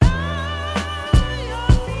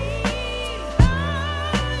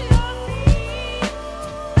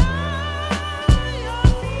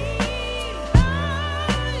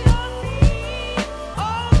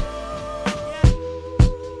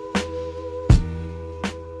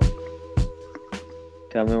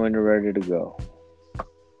Tell me when you're ready to go.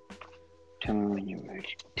 Tell me when you're ready.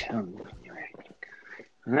 Tell me when you're ready to go.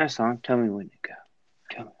 Isn't that song? Tell me when to go.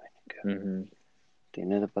 Tell me when to go. Mm-hmm.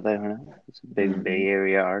 ¿Tienes pata de It's a big Bay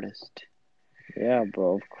Area artist. Yeah,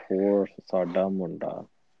 bro, of course. It's our dumb one, dog.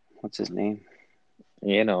 What's his name?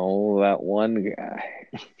 You know, that one guy.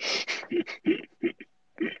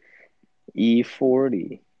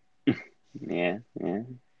 E40. Yeah.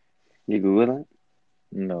 You Google it?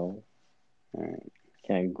 No, Alright.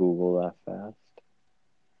 can't Google that fast.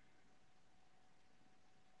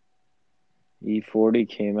 E40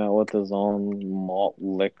 came out with his own malt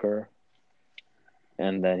liquor,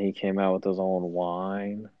 and then he came out with his own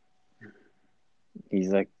wine. He's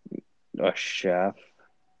like a chef.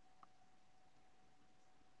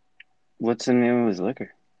 What's the name of his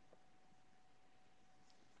liquor?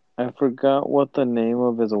 I forgot what the name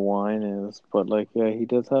of his wine is, but like, yeah, he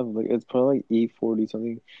does have like it's probably like E40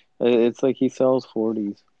 something. It's like he sells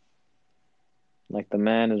 40s. Like the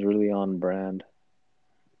man is really on brand.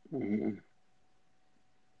 Mm-hmm.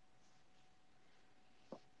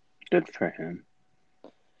 Good for him.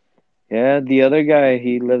 Yeah, the other guy,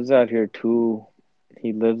 he lives out here too.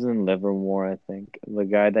 He lives in Livermore, I think. The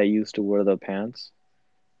guy that used to wear the pants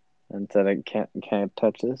and said I can't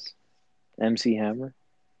touch this. MC Hammer.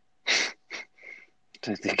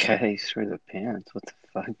 The guy that used to wear the pants. What the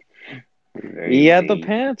fuck? Very He had the vague.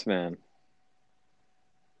 pants, man.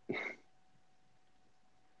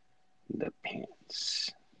 The pants.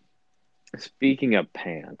 Speaking of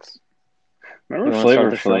pants, Remember you want to start Flavor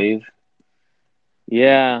the show? Flav?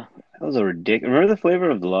 Yeah, That was a ridiculous. Remember the Flavor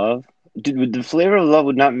of Love? Dude, the Flavor of Love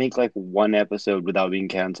would not make like one episode without being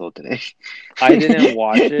canceled today. I didn't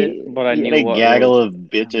watch it, but I He had knew a what gaggle was of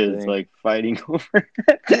bitches happening. like fighting over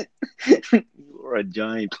or a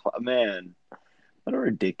giant man. What a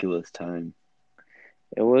ridiculous time.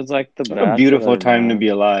 It was like The What a beautiful Bachelor, time to man. be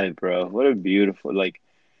alive, bro. What a beautiful like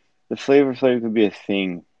the Flavor Flav could be a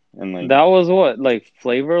thing. And like That was what, like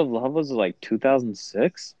Flavor of Love was like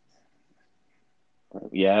 2006?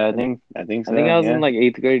 yeah, I, I think I think so, I was in yeah. like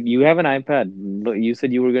eighth grade. You have an iPad. You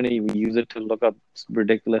said you were gonna use it to look up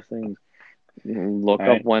ridiculous things. All Look up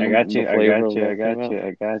right, I got when the you, I Flavor got of you, I Love came got out. you,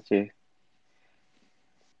 I got you.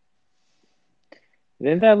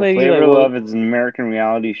 Didn't that The lady like Flavor of what? Love is an American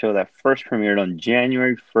reality show that first premiered on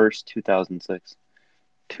January 1st, 2006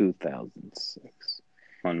 2006?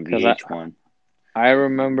 on Because VH1. I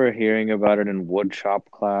remember hearing about it in woodshop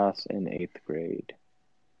class in eighth grade.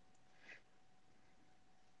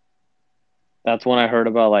 That's when I heard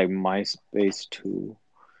about like MySpace too.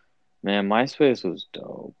 Man, MySpace was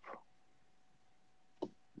dope.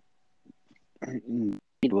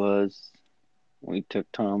 It was. We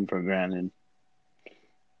took Tom for granted.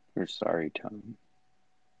 We're sorry, Tom.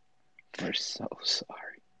 We're so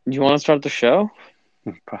sorry. You want to start the show?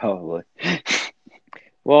 Probably.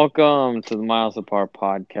 Welcome to the Miles Apart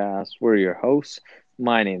podcast. We're your hosts.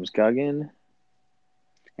 My name's Guggen,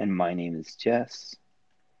 And my name is Jess.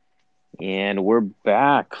 and we're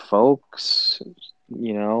back, folks.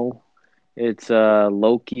 You know, it's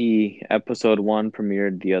Loki episode 1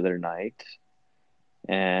 premiered the other night.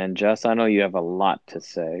 And Jess, I know you have a lot to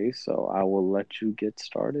say, so I will let you get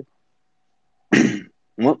started.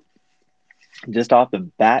 Well, just off the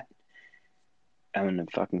bat, I'm gonna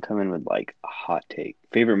fucking come in with like a hot take.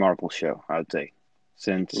 Favorite Marvel show, I would say.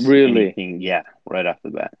 Since Really, anything, yeah, right off the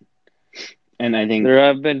bat. And I think there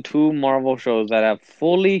have been 2 Marvel shows that have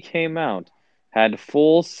fully came out, had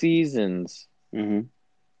full seasons, mhm,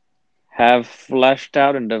 have fleshed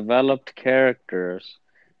out and developed characters,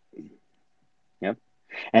 yep.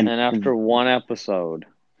 And and after one episode.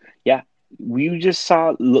 yeah, we just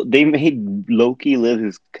saw they made Loki live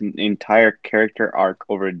his entire character arc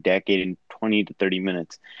over a decade in 20 to 30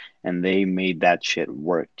 minutes, and they made that shit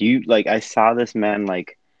work. Do you like? I saw this man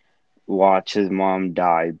like watch his mom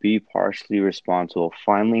die, be partially responsible,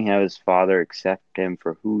 finally have his father accept him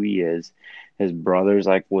for who he is. His brothers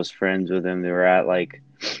like was friends with him. They were at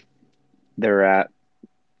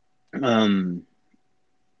um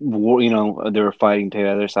war, they were fighting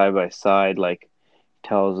together side by side, like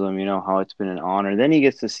tells him, how it's been an honor. Then he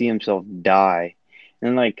gets to see himself die.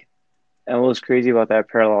 And like and what's crazy about that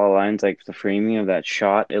parallel lines, like the framing of that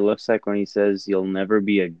shot, it looks like when he says you'll never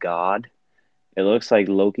be a god, it looks like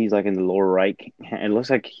Loki's like in the lower right. It looks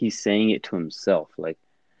like he's saying it to himself. Like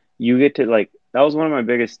you get to like that was one of my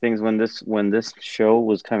biggest things when this show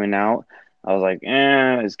was coming out. I was like,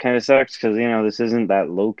 it kind of sucks because this isn't that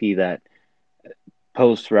Loki that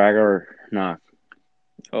post Ragnarok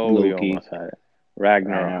Oh, we Loki. almost had it.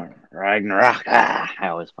 Ragnarok. Ragnarok. I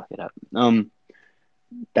always fuck it up.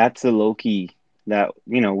 That's the Loki that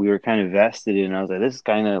we were kind of vested in. I was like, this is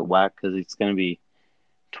kind of whack because it's gonna be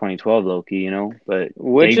 2012 Loki, but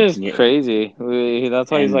Which they is crazy. That's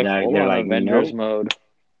why he's and like full they're on like, Avengers nope, mode.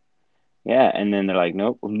 yeah, and then they're like,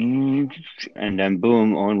 nope, and then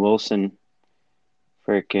boom, Owen Wilson,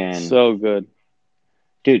 freaking So good.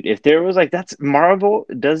 dude. If there was like that's Marvel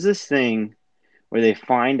does this thing where they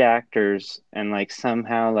find actors and like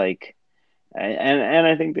somehow like and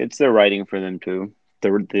I think it's their writing for them too.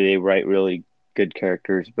 They write really good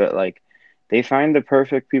characters, but like they find the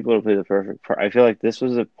perfect people to play the perfect part. I feel like this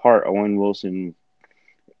was a part Owen Wilson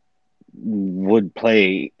would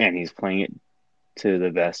play, and he's playing it to the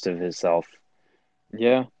best of himself.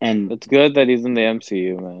 Yeah. And It's good that he's in the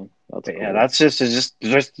MCU, man. That's but yeah, cool. that's just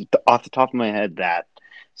off the top of my head that.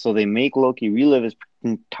 So they make Loki relive his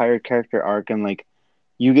entire character arc, and like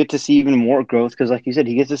you get to see even more growth because, like you said,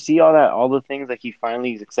 he gets to see all the things like he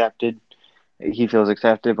finally is accepted. He feels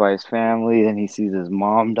accepted by his family. Then he sees his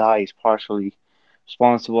mom die. He's partially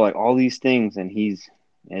responsible, like all these things, and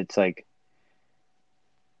it's like,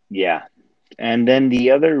 yeah. And then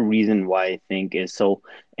the other reason why I think is so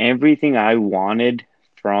everything I wanted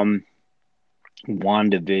from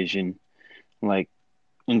WandaVision, like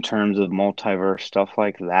in terms of multiverse stuff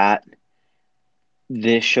like that,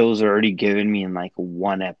 this show's already given me in like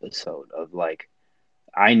one episode of like,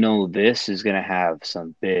 I know this is gonna have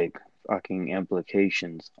some big fucking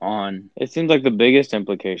implications on, It seems like the biggest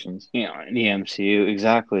implications. the MCU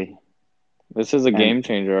exactly. This is a And game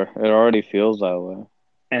changer. It already feels that way.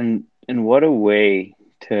 and what a way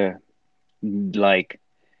to like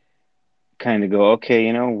kind of go,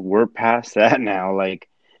 okay, we're past that now. Like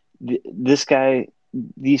this guy,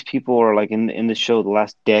 these people are like in the show. The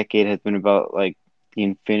last decade has been about like the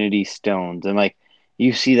Infinity Stones, and like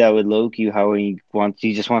you see that with Loki, how he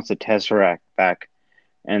just wants the Tesseract back,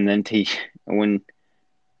 and then when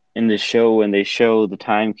in the show when they show the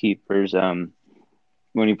timekeepers,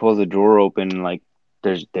 when he pulls the drawer open, like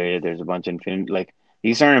there's a bunch of infinity, like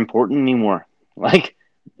these aren't important anymore. Like,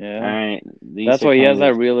 all Yeah. right, these That's are why he has kind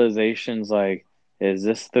of that realizations like, is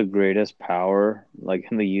this the greatest power like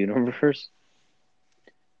in the universe?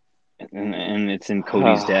 and it's in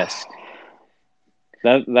Cody's desk.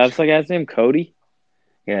 That's like his name Cody?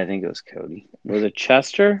 Yeah, I think it was Cody. Was it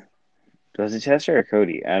Chester? Was it Chester or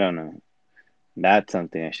Cody? I don't know. That's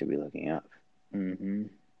something I should be looking up. Hmm.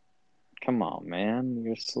 Come on, man.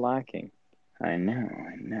 You're slacking. I know,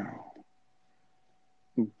 I know.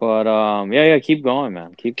 But yeah, yeah, keep going,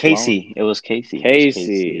 man. Keep flowing. Casey. It was Casey. It was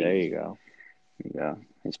Casey, there Casey. you go. Yeah,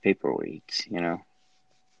 his paperweight.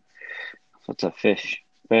 What's a fish?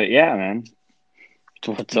 But yeah, man.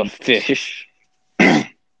 What's a fish?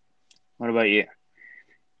 What about you?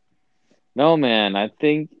 No, man, I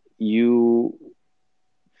think you.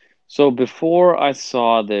 So before I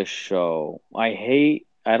saw this show, I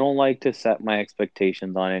don't like to set my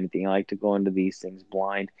expectations on anything. I like to go into these things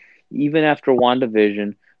blind. Even after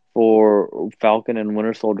WandaVision for Falcon and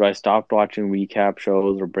Winter Soldier, I stopped watching recap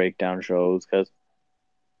shows or breakdown shows because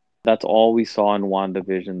that's all we saw in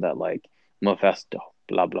WandaVision that like Mephisto,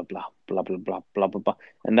 blah blah blah, blah blah blah, blah blah blah.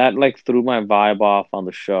 And that like threw my vibe off on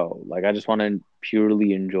the show. Like I just want to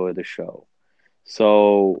purely enjoy the show.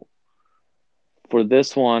 So for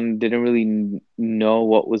this one, didn't really know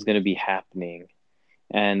what was going to be happening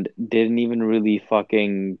and didn't even really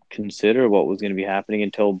fucking consider what was going to be happening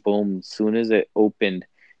until boom, soon as it opened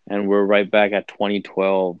and we're right back at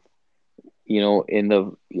 2012,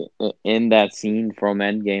 in that scene from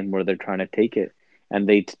Endgame where they're trying to take it and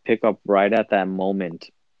they pick up right at that moment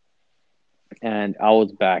and I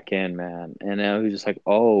was back in, man. And I was just like,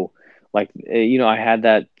 "Oh, like I had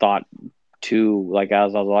that thought too. Like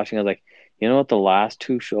as I was watching, I was like, you know what? The last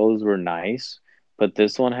two shows were nice, but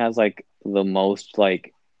this one has like the most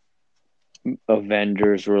like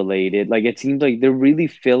Avengers related. Like it seems like they're really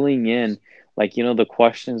filling in, like the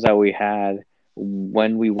questions that we had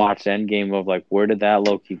when we watched Endgame of like, where did that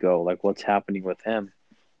Loki go? Like, what's happening with him?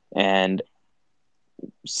 And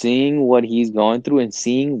seeing what he's going through and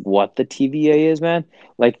seeing what the TVA is, man.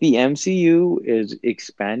 Like the MCU is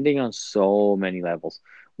expanding on so many levels.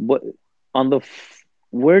 What on the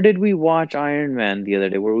where did we watch Iron Man the other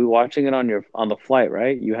day? Were we watching it on the flight,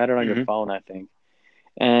 right? You had it on your Hmm. phone, I think.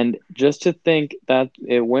 And just to think that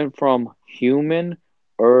it went from human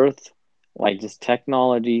Earth, like just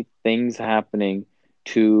technology, things happening,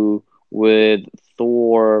 to with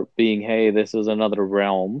Thor being, hey, this is another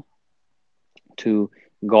realm, to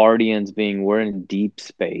Guardians being we're in deep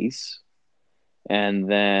space, and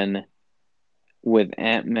then with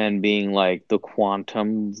Ant-Man being like the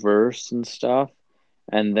quantum verse and stuff,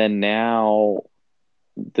 and then now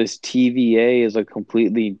this TVA is a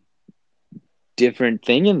completely different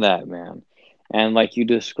thing in that, man. And like you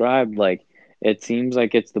described, like it seems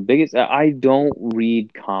like it's the biggest. I don't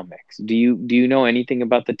read comics. Do you know anything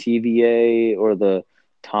about the TVA or the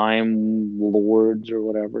Time Lords or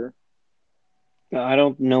whatever? I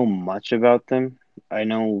don't know much about them. I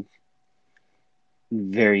know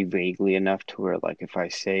very vaguely enough to where, like, if I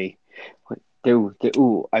say, what,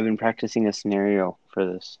 ooh, I've been practicing a scenario for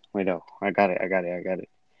this. Wait, oh, I got it.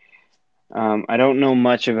 I don't know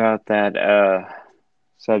much about that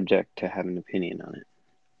subject to have an opinion on it.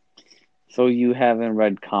 So you haven't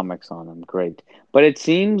read comics on them, great. But it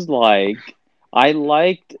seems like I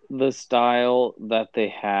liked the style that they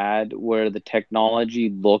had where the technology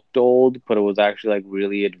looked old, but it was actually like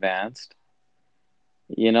really advanced.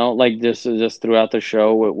 Like just throughout the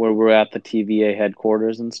show where we're at the TVA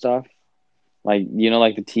headquarters and stuff. Like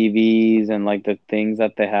like the TVs and like the things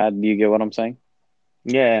that they had. Do you get what I'm saying?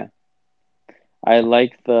 Yeah. I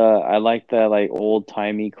like the like old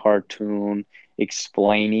timey cartoon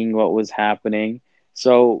explaining what was happening.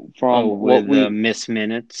 So from Oh, what with we Miss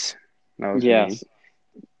Minutes. That was her name. yes,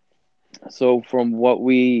 so from what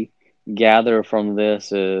we gather from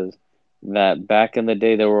this is that back in the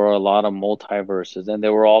day there were a lot of multiverses and they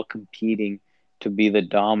were all competing to be the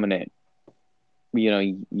dominant,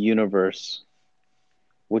 universe,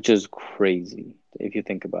 which is crazy if you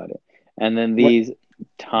think about it. And then What? these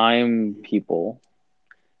time people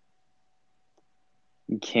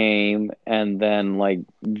came and then like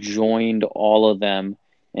joined all of them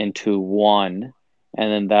into one,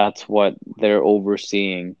 and then that's what they're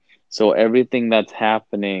overseeing. So everything that's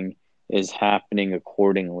happening is happening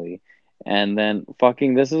accordingly. And then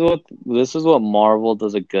fucking this is what Marvel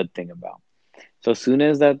does a good thing about. So as soon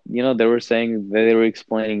as that, they were saying they were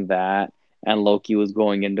explaining that and Loki was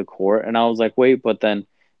going into court, and I was like, wait, but then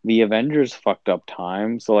the Avengers fucked up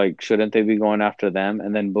time, so like shouldn't they be going after them?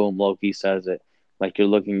 And then boom, Loki says it. Like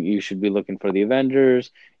you should be looking for the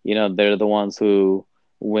Avengers. They're the ones who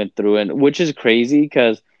went through and which is crazy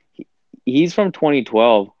because he's from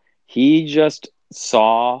 2012. He just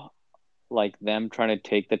saw like them trying to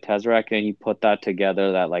take the Tesseract and he put that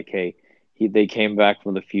together that like, hey, they came back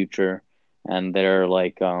from the future and they're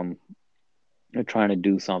like they're trying to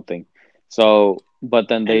do something. So, but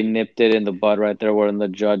then they And nipped it in the bud right there when the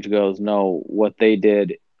judge goes, no, what they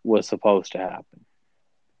did was supposed to happen.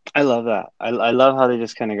 I love that. I love how they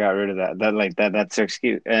just kind of got rid of that. That's their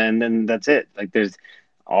excuse, and then that's it. Like there's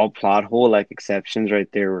all plot hole like exceptions right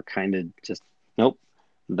there were kind of just nope.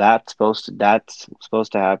 That's supposed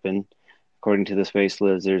to happen according to the space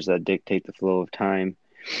lizards that dictate the flow of time.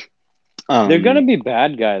 They're gonna Um, be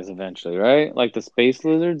bad guys eventually, right? Like the space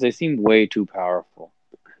lizards, they seem way too powerful.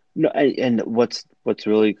 no, and what's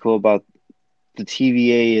really cool about the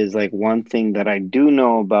TVA is like one thing that I do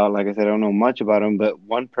know about. Like I said, I don't know much about them, but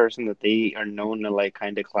one person that they are known to like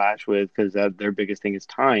kind of clash with because their biggest thing is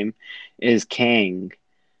time is Kang.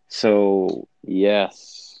 So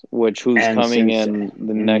Yes, which who's and coming since in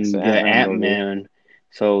the next in the Ant-Man Ant movie? Man,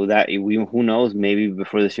 so that we who knows, maybe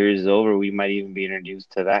before the series is over, we might even be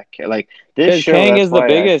introduced to that. Like this Because show, Kang that's is the why I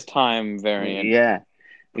biggest time variant yeah,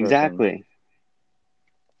 person. exactly.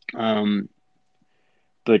 Um,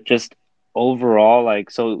 but just overall,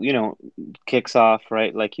 like so, kicks off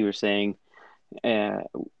right, like you were saying, uh,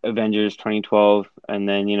 Avengers 2012, and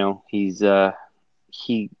then he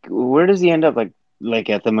where does he end up like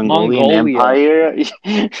at the Mongolian Mongolia. Empire?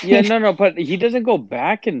 Yeah, no, no, but he doesn't go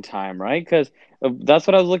back in time, right? Because that's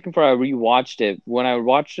what I was looking for. I rewatched it. When I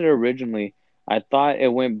watched it originally, I thought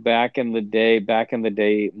it went back in the day,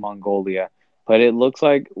 Mongolia. But it looks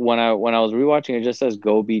like when I was rewatching, it just says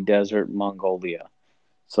Gobi Desert, Mongolia.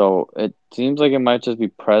 So it seems like it might just be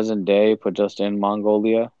present day, but just in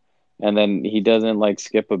Mongolia. And then he doesn't like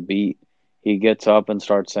skip a beat. He gets up and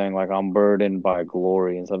starts saying like I'm burdened by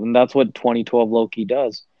glory and stuff. And that's what 2012 Loki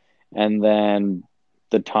does. And then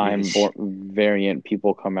the variant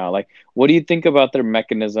people come out. Like, what do you think about their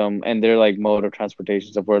mechanism and their like mode of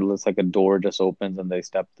transportation stuff where it looks like a door just opens and they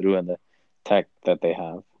step through and the tech that they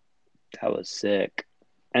have? That was sick.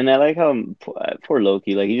 And I like how poor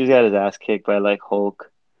Loki, like he just got his ass kicked by like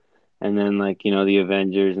Hulk, and then like the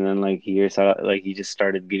Avengers, and then like he saw like he just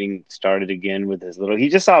started getting started again with his little. He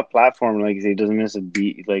just saw a platform, like he doesn't miss a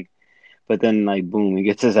beat, like. But then like boom, he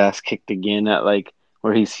gets his ass kicked again at like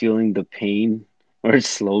where he's feeling the pain, where it's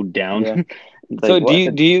slowed down. Yeah. It's like So do what?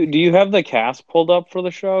 you do you do you have the cast pulled up for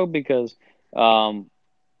the show? Because um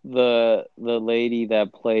the lady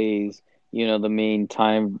that plays, the main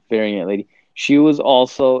time variant lady, she was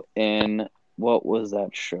also in what was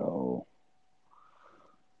that show?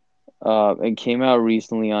 It came out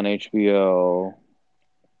recently on HBO.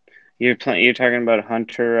 You're talking about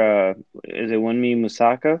Hunter. Is it Wunmi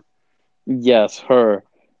Musaka? Yes, her.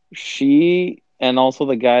 She and also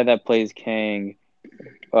the guy that plays Kang.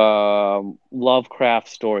 Lovecraft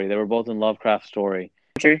Story. They were both in Lovecraft Story.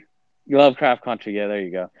 Country? Lovecraft Country. Yeah, there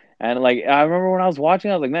you go. And like I remember when I was watching,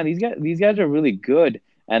 I was like, man, these guys are really good.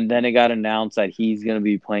 And then it got announced that he's gonna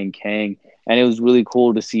be playing Kang, and it was really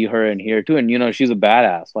cool to see her in here too. And she's a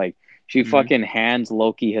badass. Like she Hmm. fucking hands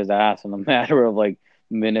Loki his ass in a matter of like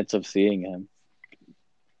minutes of seeing him.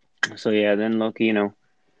 So yeah, then Loki,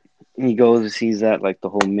 he goes and sees that like the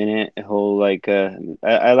whole minute, whole like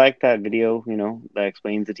I like that video, that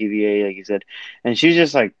explains the TVA, like you said, and she's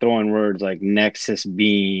just like throwing words like nexus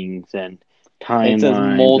beings and It says timelines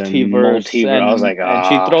and multiverse, multiverse. I was like, and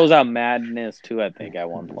she ah, throws out madness too. I think at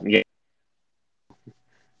one point. yeah.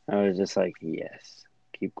 I was just like, yes,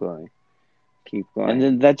 keep going, keep And going.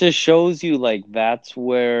 then that just shows you like that's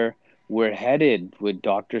where we're headed with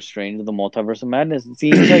Doctor Strange of the Multiverse of Madness.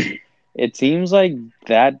 It seems like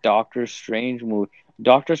that Doctor Strange movie,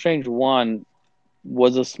 Doctor Strange 1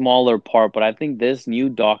 was a smaller part, but I think this new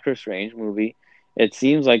Doctor Strange movie, it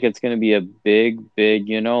seems like it's going to be a big,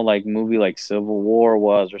 like movie like Civil War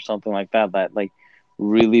was or something like that like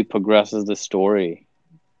really progresses the story.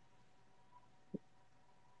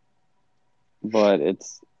 But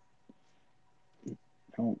it's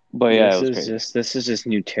but yeah, it was crazy. This is just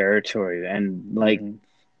new territory, and like, Hmm.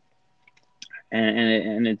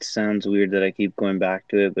 and it sounds weird that I keep going back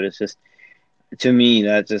to it, but it's just to me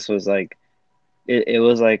that just was like it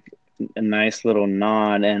was like a nice little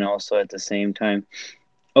nod, and also at the same time,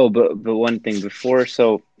 oh, but one thing before,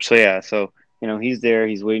 so yeah, so he's there,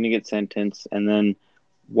 he's waiting to get sentenced, and then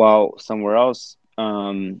while somewhere else,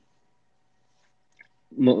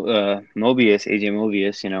 Mobius, AJ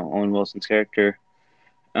Mobius, Owen Wilson's character,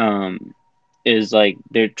 um, is like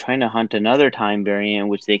they're trying to hunt another time variant,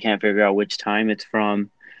 which they can't figure out which time it's from,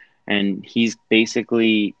 and he's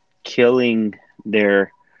basically killing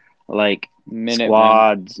their like Minutemen.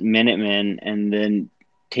 squads, Minutemen, and then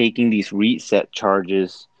taking these reset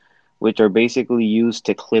charges, which are basically used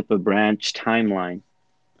to clip a branch timeline.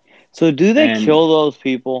 So do they And kill those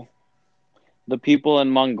people? The people in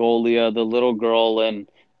Mongolia, the little girl in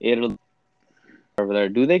Italy over there,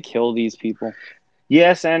 do they kill these people?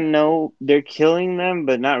 yes and no, they're killing them,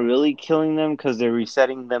 but not really killing them because they're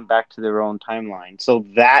resetting them back to their own timeline. So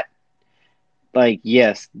that, like,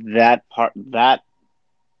 yes, that part, that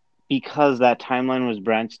because that timeline was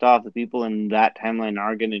branched off, the people in that timeline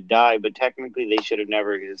are going to die, but technically they should have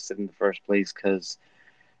never existed in the first place because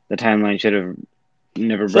the timeline should have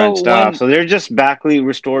never So branched off. when So they're just backly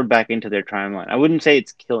restored back into their timeline. I wouldn't say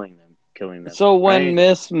it's killing them, so when right?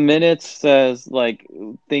 Miss Minutes says like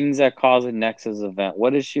things that cause a Nexus event,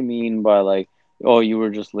 what does she mean by like, oh, you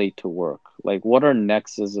were just late to work? Like, what are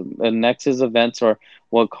Nexus events or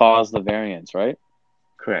what caused the variance, right?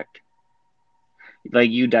 Correct.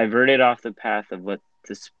 Like you diverted off the path of what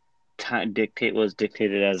this time dictate was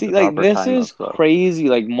dictated as See, the like proper this time is of flow. crazy.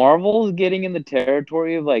 Like Marvel's getting in the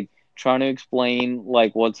territory of like trying to explain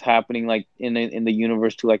like what's happening like in the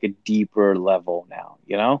universe to like a deeper level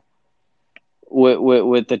now,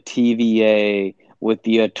 with the TVA, with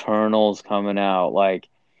the Eternals coming out, like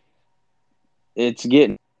it's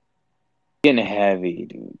getting heavy,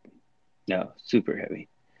 dude. No, super heavy.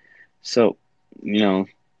 So, you know,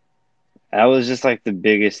 that was just like the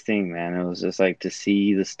biggest thing, man. It was just like to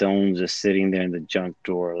see the stones just sitting there in the junk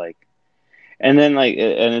drawer, like, and then like,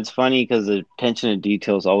 and it's funny because the attention to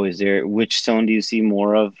detail is always there. Which stone do you see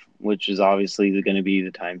more of? Which is obviously going to be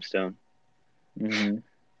the time stone, Hmm.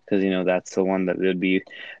 because that's the one that would be.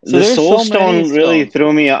 So The there's soul so many stone really stones.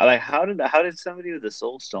 threw me out. Like, how did somebody with the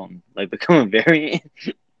soul stone like become a variant?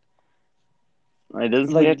 Like, doesn't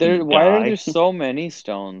he Like have to why are there die? so many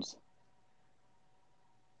stones?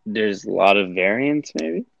 There's a lot of variants,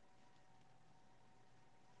 maybe.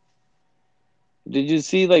 Did you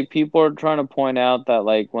see like people are trying to point out that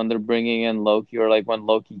like when they're bringing in Loki or like when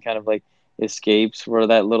Loki kind of like escapes for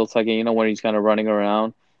that little second, when he's kind of running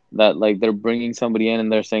around, that like they're bringing somebody in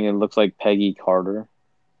and they're saying it looks like Peggy Carter.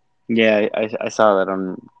 Yeah, I saw that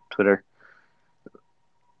on Twitter.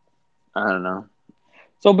 I don't know.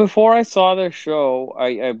 So before I saw their show,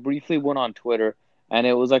 I briefly went on Twitter and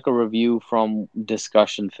it was like a review from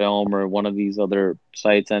Discussion Film or one of these other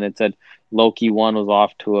sites, and it said Loki 1 was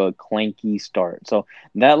off to a clanky start. So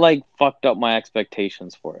that like fucked up my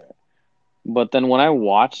expectations for it. But then when I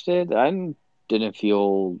watched it, I didn't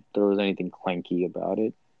feel there was anything clanky about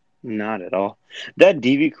it. Not at all. That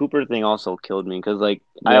DB Cooper thing also killed me because, like,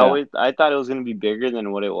 Yeah. I thought it was gonna be bigger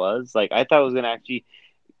than what it was. Like, I thought it was gonna actually.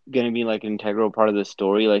 gonna be like an integral part of the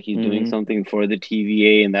story, like he's doing Mm-hmm. something for the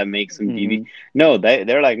TVA and that makes him deviate. Mm-hmm. No,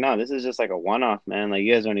 they're like, no, this is just like a one-off, man. Like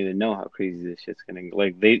you guys don't even know how crazy this shit's gonna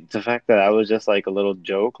like the fact that I was just like a little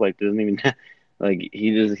joke, like doesn't even like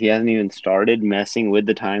he hasn't even started messing with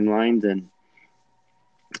the timelines and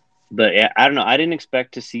but yeah, I don't know. I didn't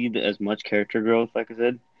expect to see as much character growth, like I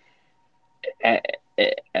said,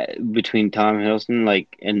 between Tom Hiddleston, like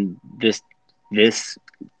and this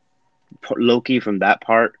Loki from that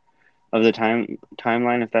part of the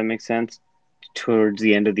timeline, if that makes sense, towards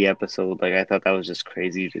the end of the episode. Like I thought that was just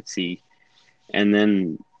crazy to see. And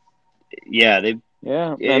then yeah, they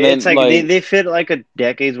Yeah, and it's then like like they fit like a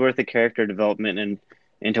decade's worth of character development and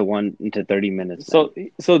into 30 minutes,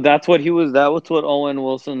 man. so that's what he was. That was what Owen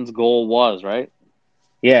Wilson's goal was, right?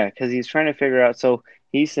 Yeah, because he's trying to figure out. So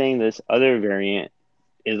he's saying this other variant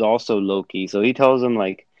is also Loki. So he tells him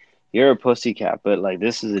like, "You're a pussycat, but like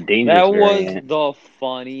this is a dangerous That was variant." the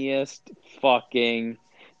funniest fucking.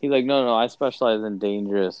 He's like, no, no, I specialize in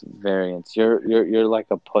dangerous variants. You're like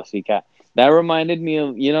a pussycat. That reminded me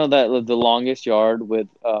of that the Longest Yard with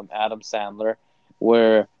Adam Sandler,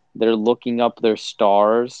 where they're looking up their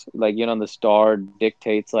stars. Like the star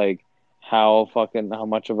dictates like how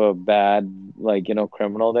much of a bad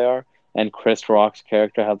criminal they are. And Chris Rock's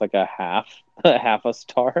character has like a half half a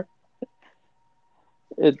star.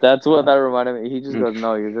 That's what that reminded me. He just goes,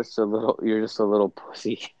 "No, you're just a little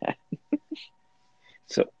pussy."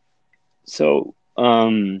 So so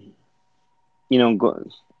you know go,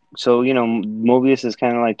 so Mobius is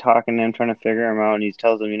kind of like talking to him, trying to figure him out, and he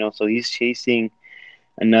tells him, so he's chasing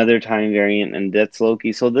another time variant, and that's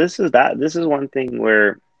Loki. So this is one thing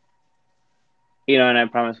where and I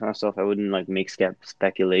promised myself I wouldn't like make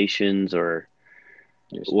speculations or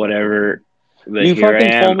You're speculating. whatever. But You here I fucking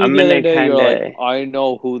am. told me I'm the other gonna day. kind You're like, of, I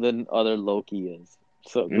know who the other Loki is.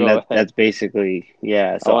 So and go ahead. that's basically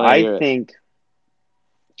yeah. I So want to I hear it. think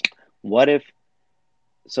what if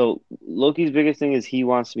so Loki's biggest thing is he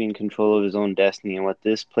wants to be in control of his own destiny, and what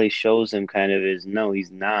this place shows him kind of is no,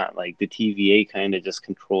 he's not. Like the TVA kind of just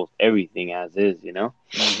controls everything as is.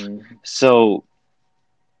 Hmm. So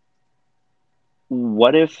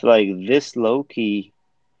what if like this Loki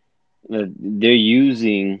that they're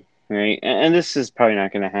using, right? And this is probably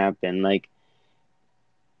not going to happen. Like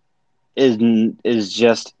is is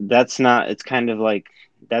just that's not. It's kind of like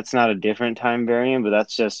that's not a different time variant, but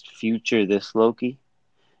that's just future this Loki.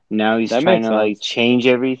 Now he's That trying makes to like sense. change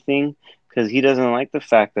everything because he doesn't like the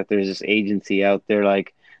fact that there's this agency out there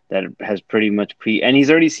like that has pretty much and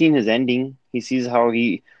he's already seen his ending. He sees how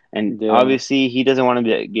and Yeah. obviously he doesn't want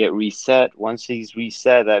to get reset. Once he's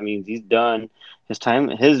reset, that means he's done.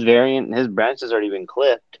 His variant, his branch has already been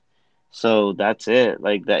clipped. So that's it.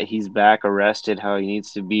 Like that, he's back arrested how he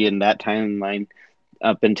needs to be in that timeline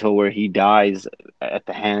up until where he dies at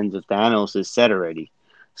the hands of Thanos is set already.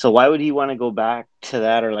 So why would he want to go back to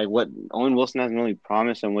that or like what Owen Wilson hasn't really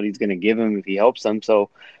promised him what he's going to give him if he helps him. So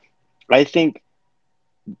I think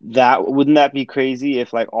that wouldn't that be crazy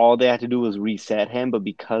if like all they had to do was reset him, but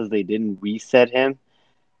because they didn't reset him,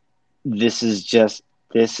 this is just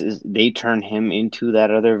this is they turn him into that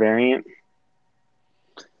other variant.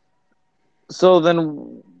 So then,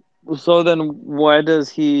 why does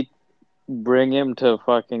he bring him to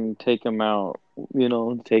fucking take him out?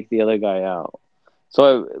 Take the other guy out.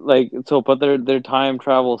 But their time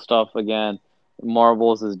travel stuff again.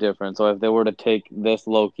 Marvel's is different. So if they were to take this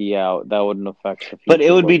Loki out, that wouldn't affect the But it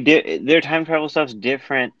future would be Loki. their time travel stuff's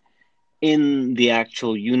different in the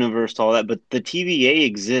actual universe, all that, but the TVA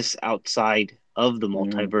exists outside of the Hmm.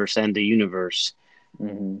 multiverse and the universe.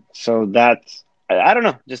 Hmm. So that's I don't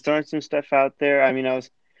know, just throwing some stuff out there. I mean,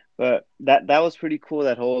 but that was pretty cool.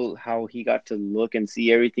 That whole how he got to look and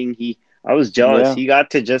see everything. I was jealous. Yeah. He got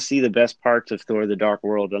to just see the best parts of Thor: The Dark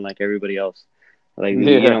World, unlike everybody else. Like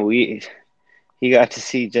Yeah. we he got to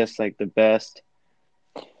see just like the best,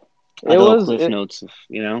 a It little was cliff it, notes, it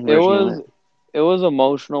version of was it. it was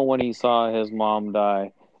emotional when he saw his mom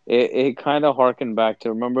die. It kind of harkened back to,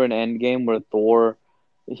 remember in Endgame where Thor,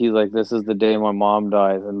 he's like, "This is the day my mom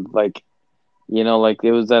dies," and like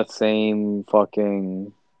it was that same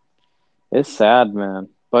fucking. It's sad, man.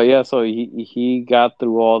 But yeah, so he got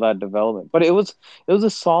through all that development, but it was a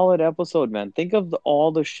solid episode, man. Think of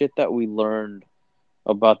all the shit that we learned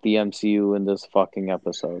about the MCU in this fucking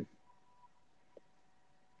episode.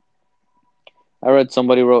 I read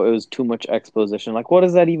somebody wrote it was too much exposition. Like, what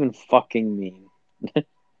does that even fucking mean?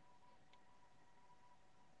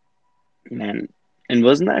 Man, and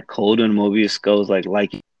wasn't that cold when Mobius goes like I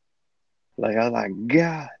was like,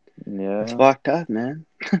 God, that's Yeah. fucked up, man.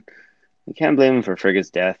 You can't blame him for Frigga's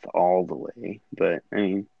death all the way, but I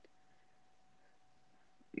mean,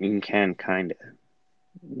 You can kind of.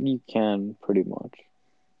 You can pretty much.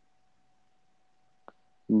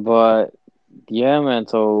 But yeah, man,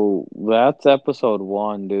 so that's episode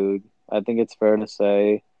one, dude. I think it's fair to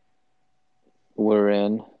say we're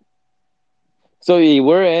in. So yeah,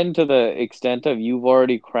 we're in to the extent of you've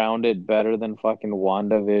already crowned it better than fucking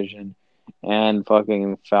WandaVision and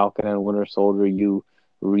fucking Falcon and Winter Soldier, you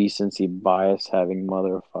recency bias having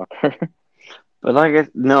motherfucker. But like,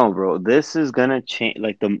 no, bro, this is gonna change.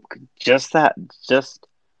 Like just that, just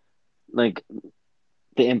like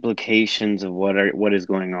the implications of what is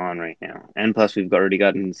going on right now. And plus, we've already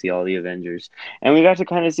gotten to see all the Avengers, and we got to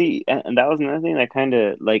kind of see. And that was another thing that kind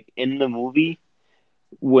of like in the movie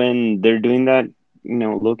when they're doing that.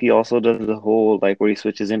 Loki also does the whole like where he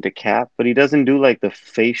switches into Cap, but he doesn't do like the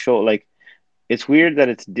facial like. It's weird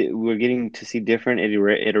that we're getting to see different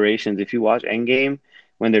iterations. If you watch Endgame,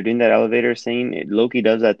 when they're doing that elevator scene, Loki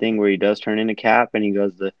does that thing where he does turn into Cap and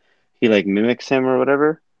he like mimics him or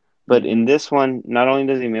whatever. But in Hmm. this one, not only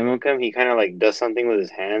does he mimic him, he kind of like does something with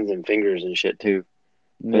his hands and fingers and shit too.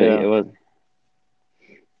 But Yeah. it was,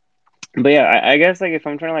 but yeah, I guess like if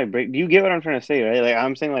I'm trying to like break, do you get what I'm trying to say, right? Like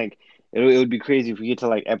I'm saying like it would be crazy if we get to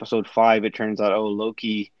like episode 5, it turns out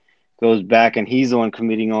Loki goes back and he's the one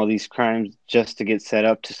committing all these crimes just to get set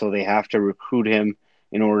up to so they have to recruit him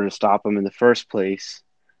in order to stop him in the first place.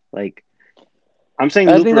 Like I'm saying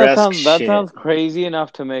I think Looper-esque that shit. sounds crazy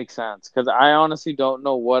enough to make sense because I honestly don't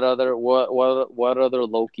know what other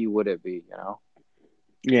Loki would it be, you know?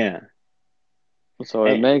 Yeah. So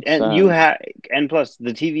it And makes and you sense. have and plus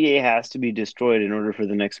the TVA has to be destroyed in order for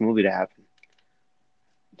the next movie to happen.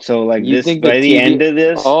 So like You this think the by the TV? end of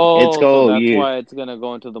this, it's Oh, so go that's you. why it's gonna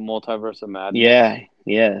go into the multiverse of madness. Yeah,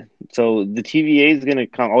 yeah. So the TVA is gonna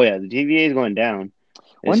come. Oh yeah, the TVA is going down. It's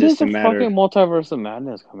When does just a the matter fucking of multiverse of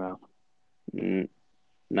madness come out? mm,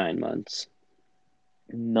 9 months.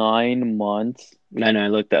 9 months. I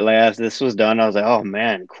looked at last. This was done. I was like, oh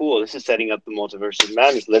man, cool. This is setting up the multiverse of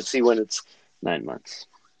madness. Let's see when it's 9 months.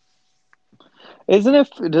 Isn't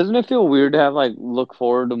it? Doesn't it feel weird to have like look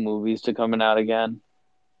forward to movies to coming out again?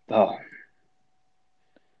 Oh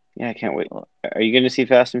yeah, I can't wait. Are you going to see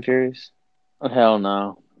Fast and Furious? Hell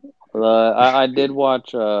no. I did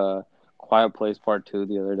watch Quiet Place Part Two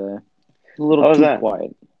the other day. A little How was too that?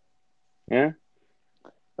 quiet. Yeah.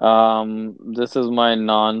 This is my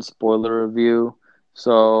non-spoiler review.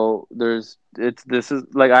 So this is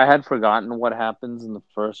like I had forgotten what happens in the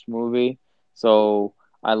first movie. So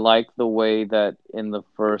I like the way that in the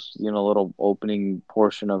first, little opening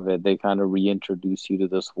portion of it, they kind of reintroduce you to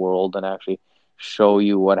this world and actually show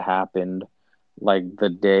you what happened like the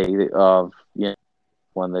day of,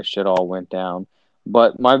 when the shit all went down.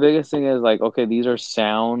 But my biggest thing is like, okay, these are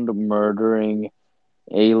sound murdering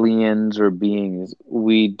aliens or beings.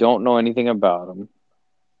 We don't know anything about them.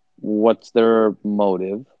 What's their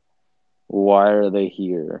motive? Why are they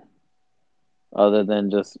here? Other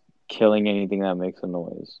than just killing anything that makes a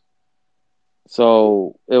noise.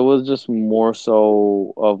 So it was just more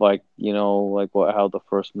so of like, like what how the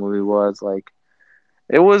first movie was. Like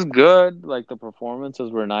it was good. Like the performances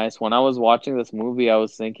were nice. When I was watching this movie, I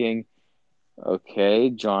was thinking, okay,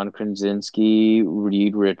 John Krasinski,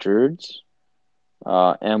 Reed Richards,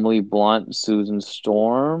 Emily Blunt, Susan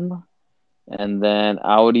Storm. And then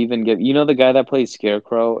I would even give, the guy that plays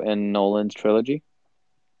Scarecrow in Nolan's trilogy?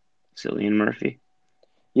 Cillian Murphy.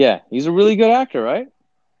 Yeah, he's a really good actor, right?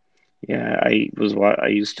 Yeah, I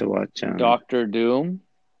used to watch. Doctor Doom.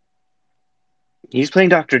 He's playing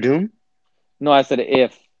Doctor Doom. No, I said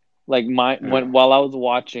if. Like my Oh, when while I was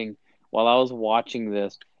watching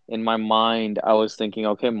this in my mind, I was thinking,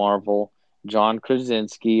 okay, Marvel, John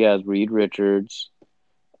Krasinski as Reed Richards,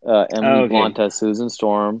 Emily okay. Blunt as Susan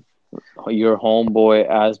Storm, your homeboy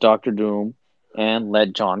as Doctor Doom, and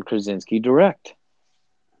let John Krasinski direct.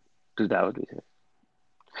 Dude, that would be good.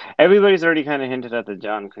 Everybody's already kind of hinted at the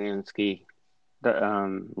John Krasinski,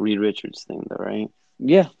 the Reed Richards thing, though, right?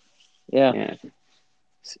 Yeah, yeah. Yeah,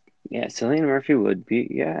 yeah. Cillian Murphy would be.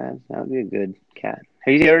 Yeah, that would be a good cat.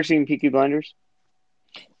 Have you ever seen Peaky Blinders?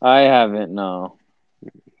 I haven't, no.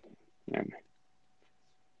 Yeah.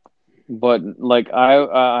 But like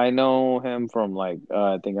I know him from like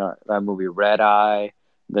I think that movie Red Eye,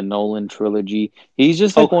 the Nolan trilogy. He's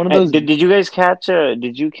just like Oh, one of those did you guys catch?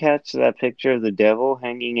 Did you catch that picture of the devil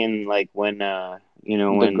hanging in like when the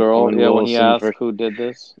when girl. Owen Yeah, when he Wilson asked first who did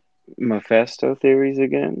this, Mephisto theories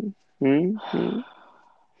again? Hmm? Hmm?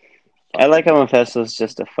 I like fucking how guy. Mephisto's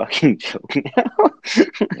just a fucking joke now.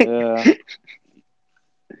 Yeah.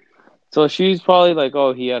 So she's probably like,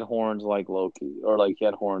 oh, he had horns like Loki, or like he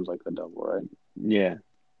had horns like the devil, right? Yeah.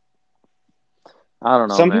 I don't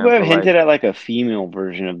know, Some people man, have but like hinted at like a female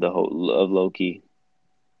version of of Loki.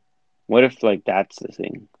 What if like that's the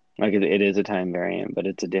thing? Like it is a time variant, but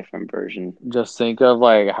it's a different version. just think of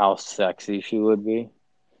like how sexy she would be.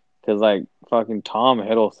 Cause like fucking Tom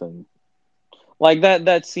Hiddleston, like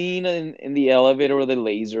that scene in the elevator where they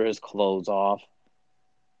laser his clothes off.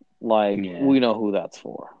 Like Yeah. we know who that's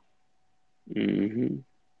for. Hmm.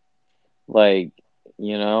 Like,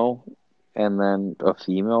 you know, and then a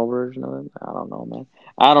female version of it. I don't know, man.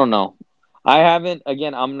 I don't know. I haven't.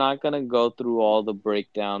 Again, I'm not gonna go through all the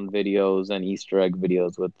breakdown videos and Easter egg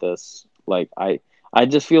videos with this. Like, I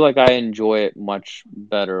just feel like I enjoy it much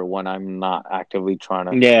better when I'm not actively trying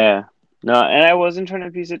to. Yeah. No, and I wasn't trying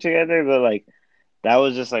to piece it together, but like that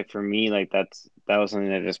was just like for me, like that was something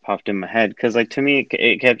that just popped in my head because like to me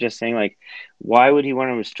it kept just saying like, why would he want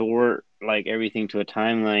to restore like everything to a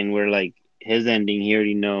timeline where like his ending he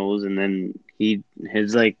already knows, and then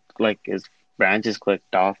his like his branches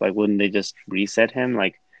clicked off. Like, wouldn't they just reset him?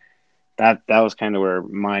 Like that was kind of where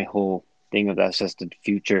my whole thing of that's just a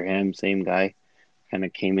future him, same guy kind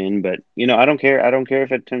of came in. But I don't care. I don't care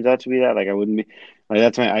if it turns out to be that. Like, I wouldn't be like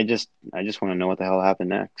that's my. I just want to know what the hell happened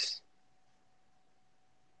next.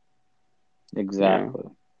 You know, Exactly.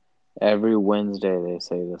 Every Wednesday they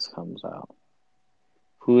say this comes out.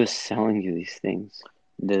 who is selling you these things?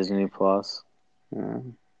 Disney Plus. Uh,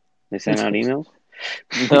 they sent out emails.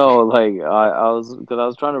 No, like I was because I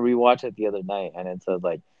was trying to rewatch it the other night and it said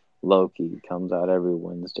like Loki comes out every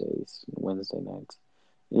Wednesday nights.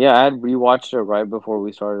 Yeah, I had rewatched it right before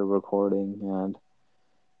we started recording, and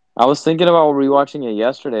I was thinking about rewatching it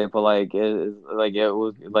yesterday, but it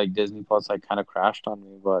was like Disney Plus like kind of crashed on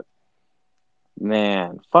me. But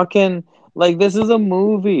man, fucking like this is a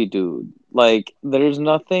movie, dude. Like there's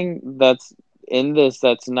nothing that's in this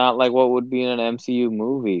that's not like what would be in an MCU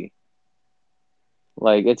movie.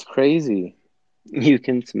 Like it's crazy. You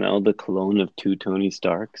can smell the cologne of two Tony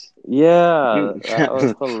Starks. Yeah, that That was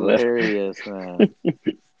was clever. hilarious, man.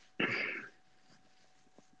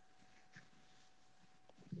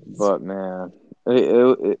 But man,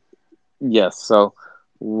 yes. So,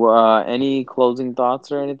 any closing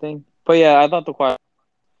thoughts or anything? But yeah, I thought the Quiet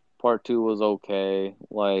Part Two was okay.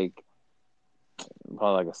 Like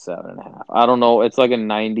probably like a 7.5. I don't know. It's like a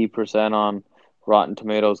 90% on Rotten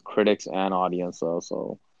Tomatoes, critics and audience though.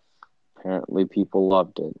 So apparently people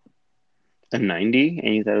loved it. A 90,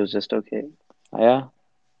 and you thought it was just okay. Yeah,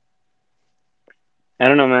 I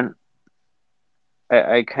don't know, man.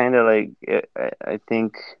 I kind of like it. I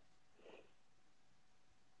think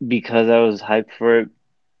because I was hyped for it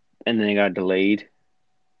and then it got delayed,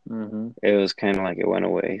 hmm it was kind of like it went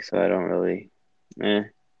away. So I don't really. Eh.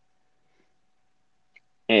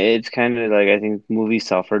 It's kind of like I think movies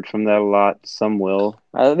suffered from that a lot. Some will.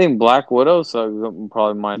 I think Black Widow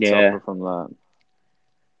probably might suffer Yeah, from that.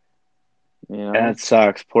 You that know.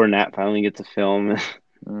 sucks. Poor Nat finally gets a film.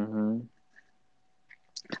 hmm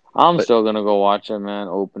I'm But still gonna go watch it, man.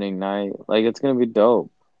 Opening night, like it's gonna be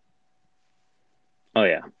dope. oh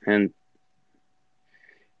yeah, and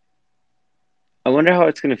I wonder how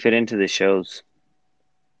it's gonna fit into the shows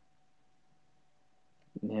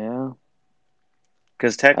Yeah,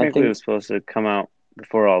 because I technically it think was supposed to come out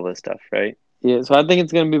before all this stuff, right? yeah. So I think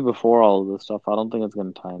it's gonna be before all of this stuff. I don't think it's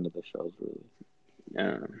gonna tie into the shows really.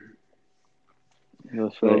 Um, The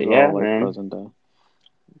but shows are yeah, all like man, present day.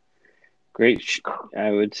 great.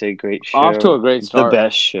 I would say great Off to show. a great The start.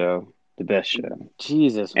 best show. The best show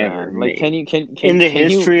Jesus, ever man. Like, can made you can in can the can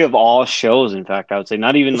you? history of all shows. In fact, I would say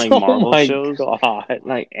not even like Oh Marvel my shows, God.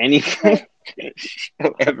 like any kind of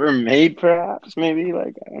show ever made, perhaps maybe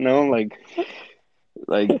like I don't know,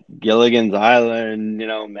 like Gilligan's Island,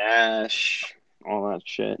 MASH, all that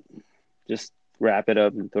shit. Just wrap it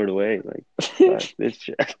up and throw it away. Like, fuck this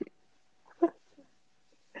shit.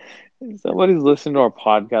 Somebody's listening to our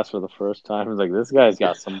podcast for the first time. It's like this guy's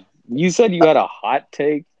got some. You said you had a hot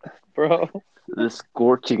take, bro. The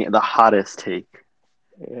scorching, the hottest take.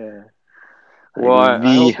 Yeah. Like Well, I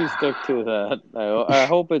the hope you stick to that. I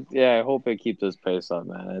hope it. Yeah, I hope it keeps its pace up,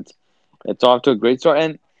 man. It's off to a great start,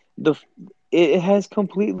 and the it has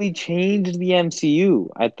completely changed the MCU.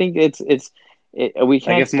 I think we like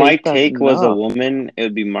can't if my state that take was a enough. woman, it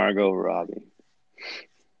would be Margot Robbie.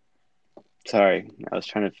 Sorry, I was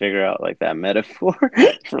trying to figure out like that metaphor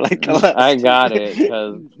for like the I last two got it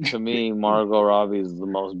because minutes. to me, Margot Robbie is the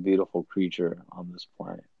most beautiful creature on this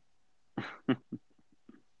planet.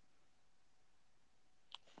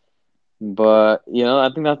 But I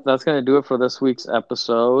think that's gonna do it for this week's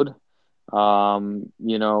episode.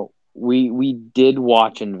 We did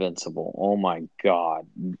watch Invincible. Oh my God.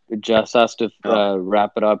 Jess has to Oh,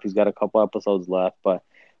 wrap it up. He's got a couple episodes left, but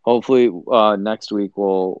Hopefully, next week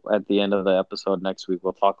we'll at the end of the episode next week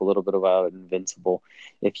we'll talk a little bit about Invincible.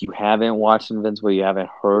 If you haven't watched Invincible, you haven't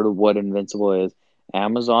heard of what Invincible is.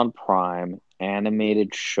 Amazon Prime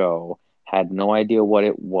animated show. Had no idea what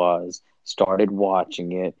it was. Started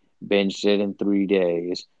watching it. Binged it in 3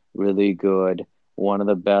 days. Really good. One of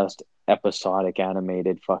the best episodic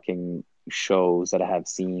animated fucking shows that I have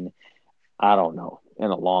seen. I don't know in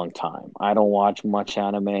a long time. I don't watch much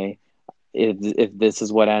anime. If this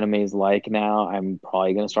is what anime is like now, I'm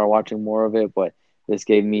probably gonna start watching more of it. But this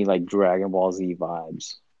gave me like Dragon Ball Z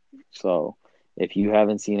vibes. So if you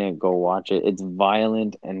haven't seen it, go watch it. It's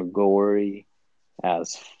violent and gory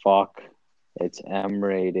as fuck. It's M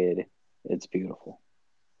rated. It's beautiful.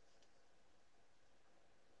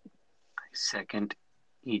 Second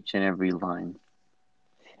each and every line.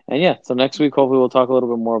 And yeah, so next week hopefully we'll talk a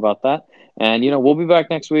little bit more about that. And we'll be back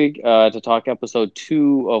next week to talk episode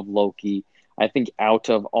 2 of Loki. I think out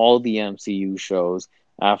of all the MCU shows,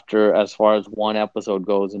 after as far as one episode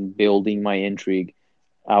goes and building my intrigue,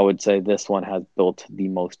 I would say this one has built the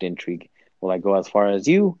most intrigue. Will I go as far as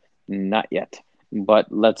you? Not yet.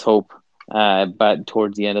 But let's hope but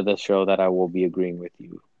towards the end of the show that I will be agreeing with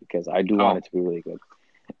you because I do want Oh, it to be really good.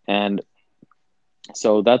 And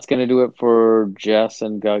so that's going to do it for Jess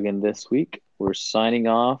and Guggen this week. We're signing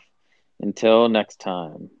off. Until next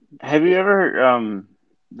time. have you ever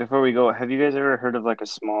before we go, have you guys ever heard of like a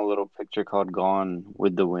small little picture called Gone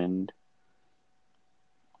with the Wind?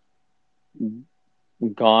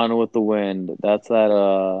 Gone with the Wind.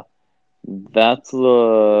 That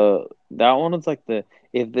one is like the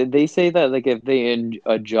if they say that like if they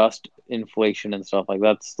adjust inflation and stuff like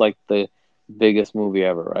that's like the biggest movie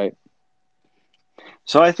ever, right?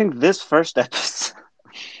 So I think this first episode.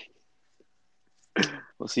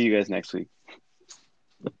 We'll see you guys next week.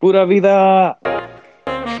 Pura vida.